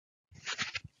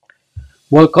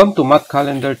Welcome to Math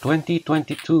Calendar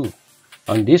 2022.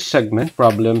 On this segment,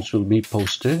 problems will be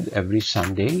posted every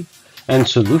Sunday and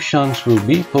solutions will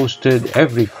be posted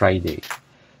every Friday.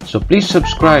 So please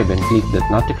subscribe and click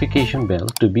that notification bell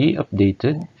to be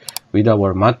updated with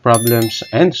our math problems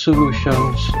and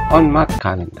solutions on Math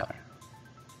Calendar.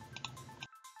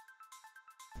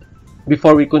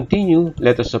 Before we continue,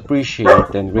 let us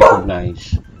appreciate and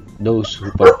recognize those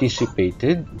who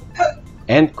participated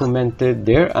and commented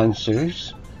their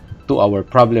answers to our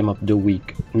problem of the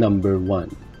week number 1.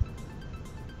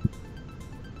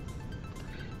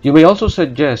 You may also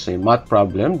suggest a math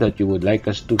problem that you would like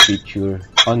us to feature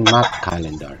on Math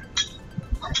Calendar.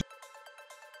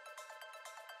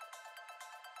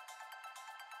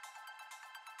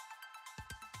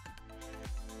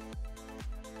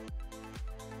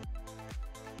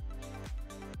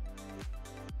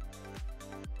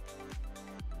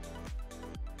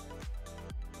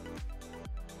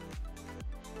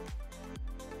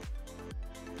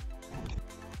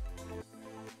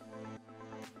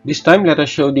 This time, let us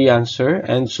show the answer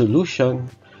and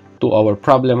solution to our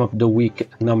problem of the week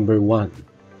number 1.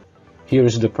 Here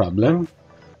is the problem.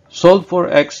 Solve for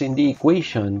x in the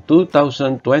equation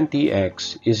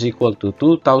 2020x is equal to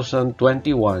 2021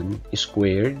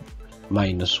 squared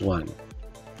minus 1.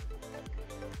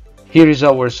 Here is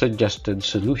our suggested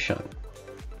solution.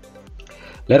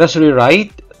 Let us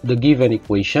rewrite the given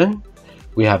equation.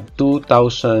 We have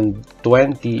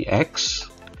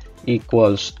 2020x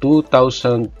equals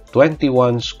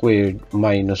 2021 squared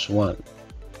minus 1.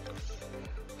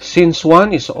 Since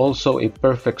 1 is also a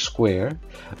perfect square,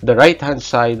 the right-hand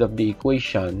side of the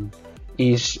equation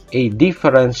is a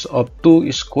difference of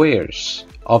two squares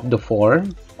of the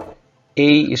form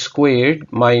a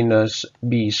squared minus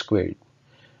b squared.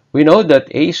 We know that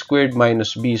a squared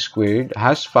minus b squared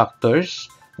has factors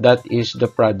that is the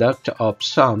product of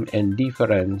sum and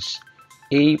difference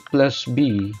a plus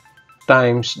b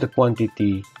times the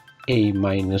quantity a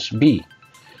minus b,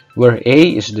 where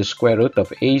a is the square root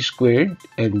of a squared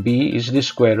and b is the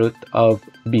square root of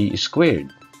b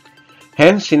squared.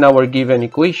 Hence, in our given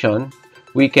equation,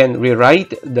 we can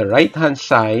rewrite the right-hand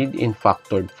side in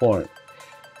factored form.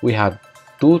 We have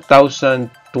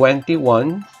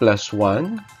 2021 plus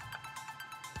 1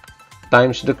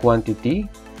 times the quantity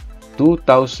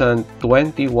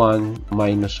 2021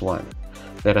 minus 1.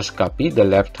 Let us copy the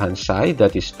left-hand side,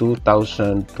 that is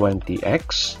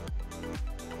 2020x.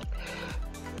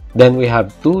 Then we have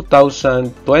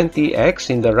 2020x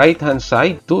in the right-hand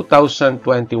side.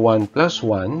 2021 plus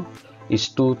 1 is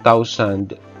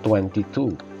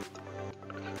 2022.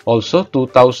 Also,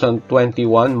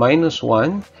 2021 minus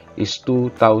 1 is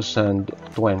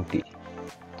 2020.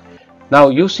 Now,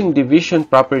 using division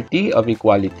property of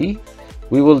equality,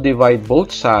 we will divide both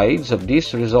sides of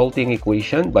this resulting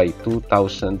equation by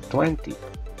 2020.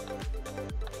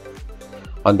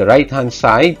 On the right-hand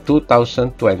side,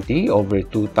 2020 over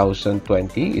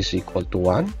 2020 is equal to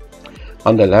 1.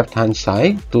 On the left-hand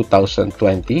side,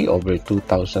 2020 over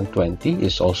 2020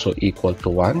 is also equal to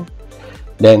 1.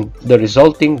 Then, the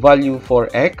resulting value for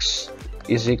x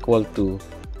is equal to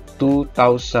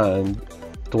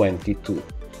 2022.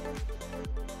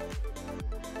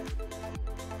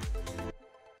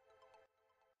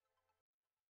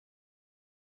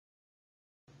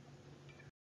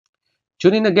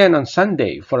 Tune in again on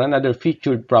Sunday for another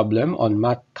featured problem on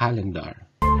Math Calendar.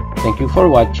 Thank you for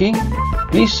watching.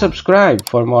 Please subscribe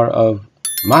for more of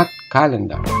Math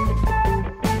Calendar.